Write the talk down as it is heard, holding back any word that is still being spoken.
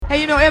Hey,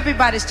 you know,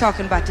 everybody's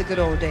talking about the good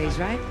old days,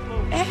 right?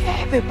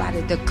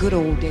 Everybody, the good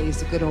old days,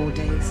 the good old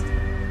days.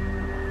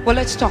 Well,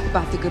 let's talk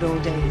about the good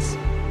old days.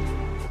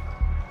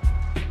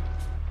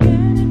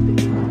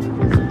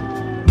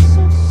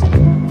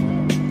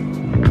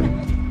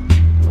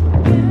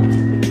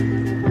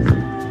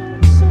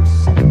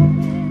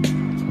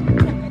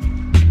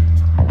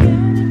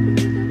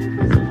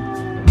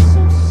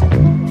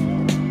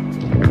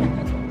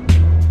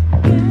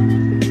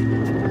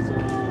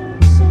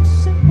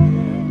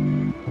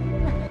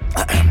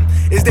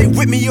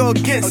 With me or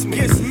against me?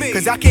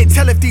 Cause I can't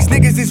tell if these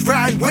niggas is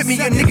riding with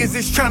me or niggas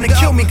is trying to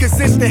kill me. Cause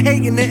it's the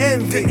hate and the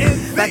envy.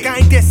 Like I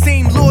ain't that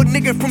same little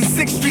nigga from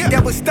 6th Street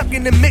that was stuck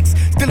in the mix,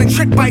 stealing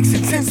trick bikes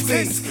and 10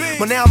 speeds.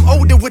 But now I'm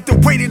older with the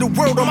weight of the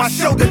world on my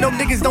shoulder. No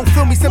niggas don't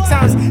feel me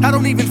sometimes, I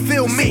don't even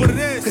feel me.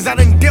 Cause I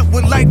done dealt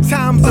with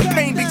lifetimes of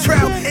pain,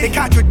 betrayal, and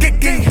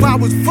contradicting while I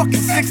was fucking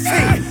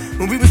 16.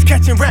 When we was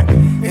catching rap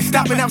and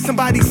stopping out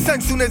somebody's son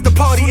soon as the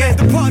party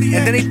ends.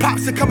 And then they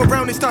pops to come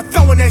around and start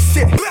throwing that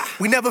shit.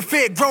 We never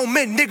feared grown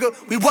men, nigga,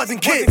 we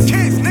wasn't kids.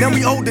 Now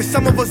we older,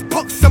 some of us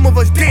booked, some of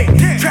us dead.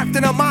 Trapped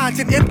in our minds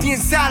and empty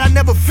inside, I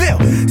never feel.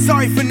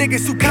 Sorry for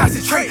niggas who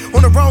concentrate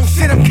on the wrong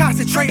shit. I'm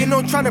concentrating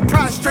on trying to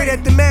prostrate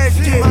at the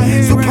masjid.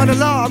 So upon the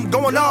law, I'm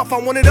going off, I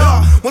want it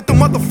all. Want the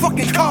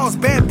motherfucking cars,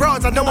 bad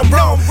broads, I know I'm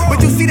wrong.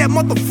 But you see that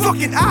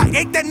motherfucking eye,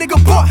 ain't that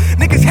nigga bought.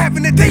 Niggas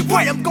having a day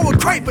right, I'm going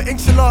crazy, but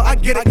inshallah, I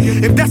get it.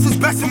 If that's what's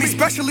best for me,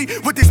 especially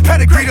with this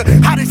pedigree, the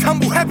hottest,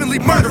 humble, heavenly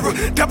murderer.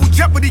 Double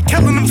jeopardy,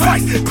 killing them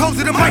twice. Close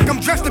to the mic, I'm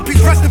dressed in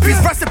peace, rest in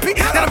peace, recipe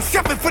that I'm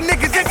chefing for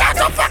niggas that's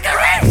so fucking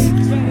rich.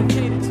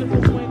 Dedicated to the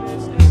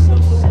winners and the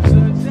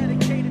losers.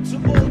 Dedicated to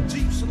all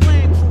Jeeps and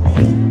Land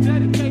Cruisers.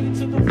 Dedicated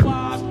to the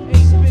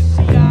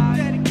 5-850i.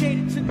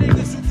 Dedicated to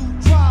niggas who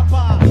do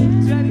drive-bys.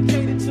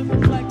 Dedicated to the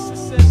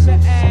Lexus and the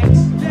X.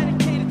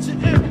 Dedicated to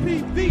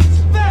MPVs.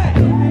 Fat.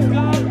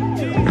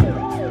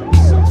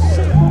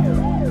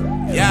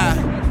 Yeah.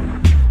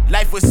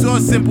 Life was so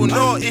simple,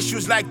 no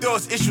issues like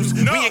those issues.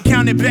 We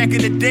encountered back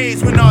in the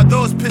days when all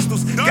those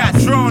pistols got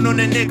drawn on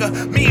a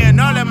nigga. Me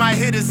and all of my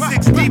hitters,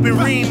 6 deep in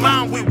Ream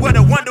Mountain with what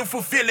a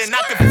wonderful feeling.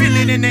 I can feel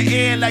it in the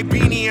air like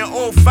Beanie in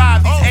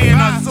 05. These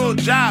A&R soul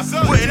jobs,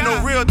 putting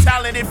no real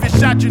talent if it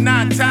shot you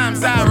 9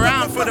 times. I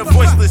around for the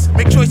voiceless,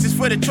 make choices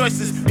for the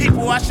choices.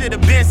 People I should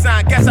have been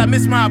signed, guess I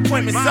missed my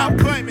appointment. So,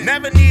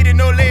 never needed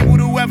no label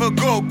to ever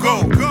go.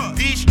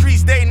 These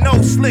streets, they know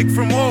Slick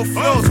from old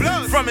flows.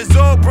 From his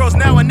old bros,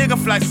 now a nigga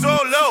fly so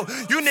low.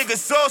 You niggas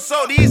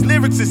so, these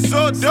lyrics is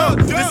so dope.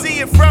 To see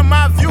it from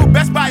my view,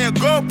 best buy a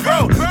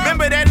GoPro.